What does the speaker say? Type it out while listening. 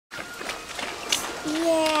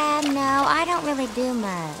Yeah, no, I don't really do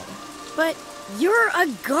mud. But you're a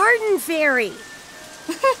garden fairy.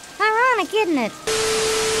 Ironic, isn't it?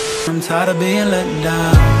 I'm tired of being let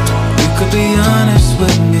down. You could be honest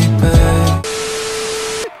with me, babe.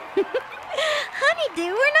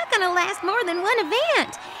 Honeydew, we're not gonna last more than one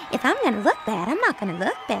event. If I'm gonna look bad, I'm not gonna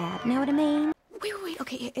look bad. Know what I mean? Wait.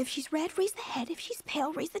 Okay, if she's red, raise the head. If she's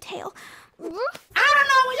pale, raise the tail. I don't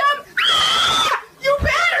know, You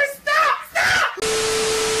better stop!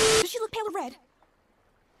 Does she look pale or red?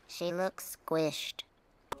 She looks squished.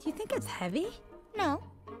 Do you think it's heavy? No,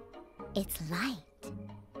 it's light.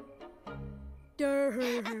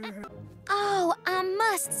 Oh, I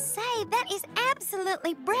must say, that is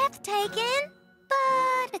absolutely breathtaking.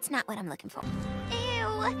 But it's not what I'm looking for.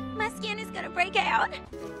 Ew, my skin is gonna break out.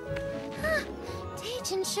 Huh,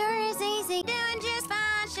 teaching sure is easy. Doing just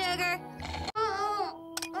fine, sugar.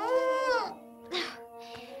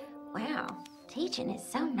 Wow, teaching is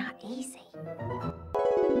so not easy.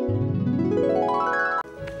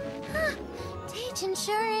 Huh, teaching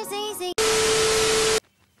sure is easy.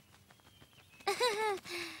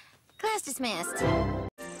 Class dismissed.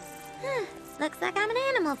 Huh, looks like I'm an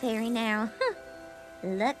animal fairy now. Huh.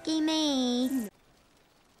 Lucky me.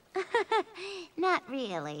 Not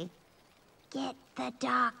really. Get the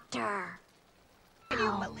doctor. Can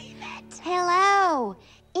you believe it? Hello.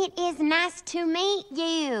 It is nice to meet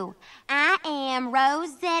you. I am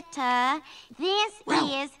Rosetta. This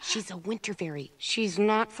is... She's a winter fairy. She's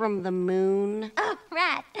not from the moon. Oh,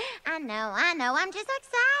 right. I know. I'm just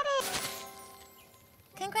excited.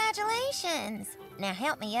 Congratulations. Now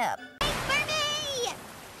help me up. Wait for me!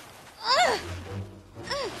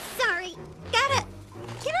 Sorry.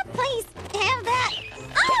 Can I please have that?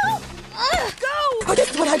 Oh! Go! Oh, this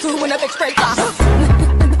is what I do when I make straight off.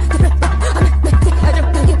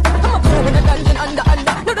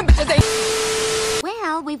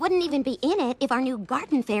 Well, we wouldn't even be in it if our new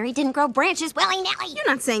garden fairy didn't grow branches willy-nilly. You're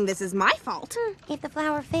not saying this is my fault. If the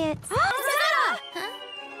flower fits. Huh?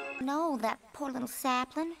 No, that poor little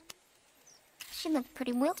sapling. She looked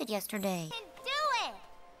pretty wilted yesterday. Do it!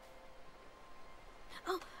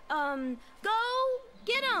 Oh, go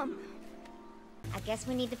get him. I guess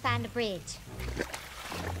we need to find a bridge.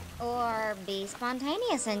 Or be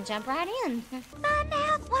spontaneous and jump right in. My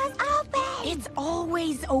mouth was open! It's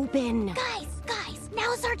always open. Guys,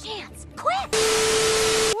 now's our chance. Quick!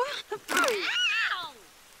 Ow!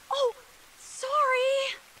 Oh,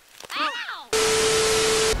 sorry. Ow!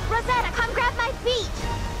 Rosetta, come grab my feet!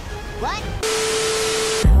 What?